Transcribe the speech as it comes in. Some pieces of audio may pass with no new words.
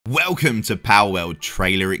Welcome to PALWORLD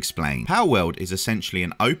Trailer Explained. PALWORLD is essentially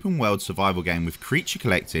an open world survival game with creature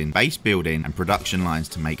collecting, base building, and production lines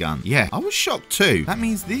to make guns. Yeah, I was shocked too. That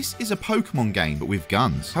means this is a Pokemon game, but with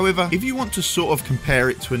guns. However, if you want to sort of compare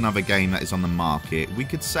it to another game that is on the market, we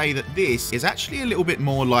could say that this is actually a little bit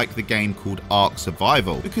more like the game called Ark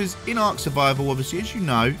Survival. Because in Ark Survival, obviously, as you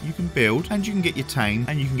know, you can build and you can get your tame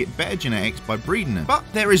and you can get better genetics by breeding them. But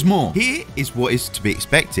there is more. Here is what is to be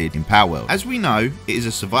expected in PALWORLD. As we know, it is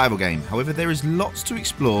a survival game. However, there is lots to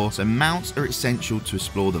explore, so mounts are essential to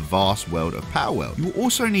explore the vast world of PALWORLD. You will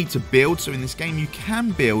also need to build, so in this game you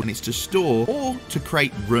can build and it's to store or to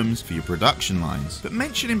create rooms for your production lines. But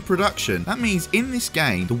mentioning production, that means in this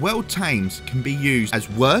game, the world tames can be used as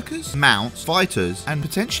workers, mounts, fighters, and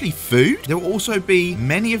potentially food. There will also be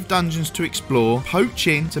many of dungeons to explore,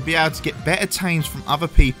 poaching to be able to get better tames from other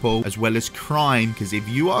people, as well as crime, because if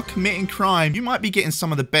you are committing crime, you might be getting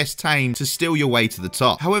some of the best tames to steal your way to the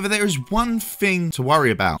top. However, there is one thing to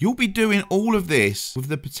worry about. You'll be doing all of this with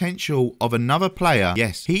the potential of another player,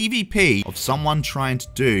 yes, PvP, of someone trying to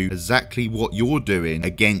do exactly what you're doing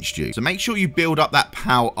against you. So make sure you build up that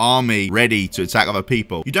PAL army ready to attack other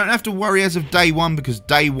people. You don't have to worry as of day one, because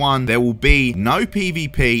day one there will be no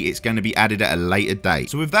PvP. It's going to be added at a later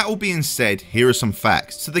date. So with that all being said, here are some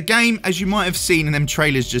facts. So the game, as you might have seen in them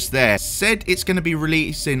trailers just there, said it's going to be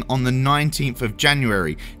releasing on the 19th of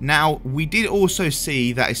January. Now, we did also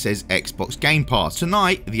see that it says Xbox Game Pass.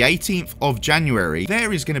 Tonight, the 18th of January,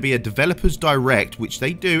 there is going to be a developers direct, which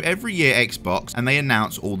they do every year, Xbox, and they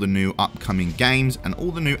announce all the new upcoming games and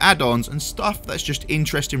all the new add-ons and stuff that's just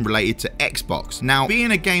interesting related to Xbox. Now,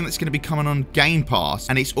 being a game that's going to be coming on Game Pass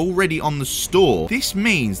and it's already on the store, this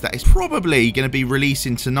means that it's probably going to be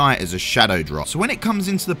releasing tonight as a shadow drop. So when it comes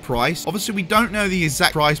into the price, obviously we don't know the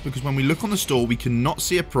exact price, because when we look on the store, we cannot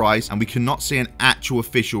see a price and we cannot see an actual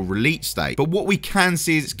official release date. But what we can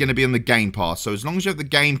see is it's going to be on the Game Pass. So as long as you have the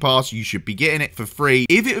Game Pass, you should be getting it for free.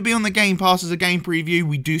 If it would be on the Game Pass as a game preview,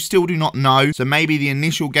 we still do not know. So maybe the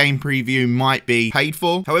initial game preview might be paid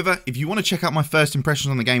for. However, if you want to check out my first impressions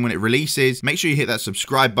on the game when it releases, make sure you hit that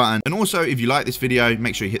subscribe button. And also, if you like this video,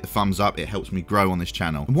 make sure you hit the thumbs up. It helps me grow on this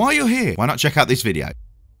channel. And while you're here, why not check out this video?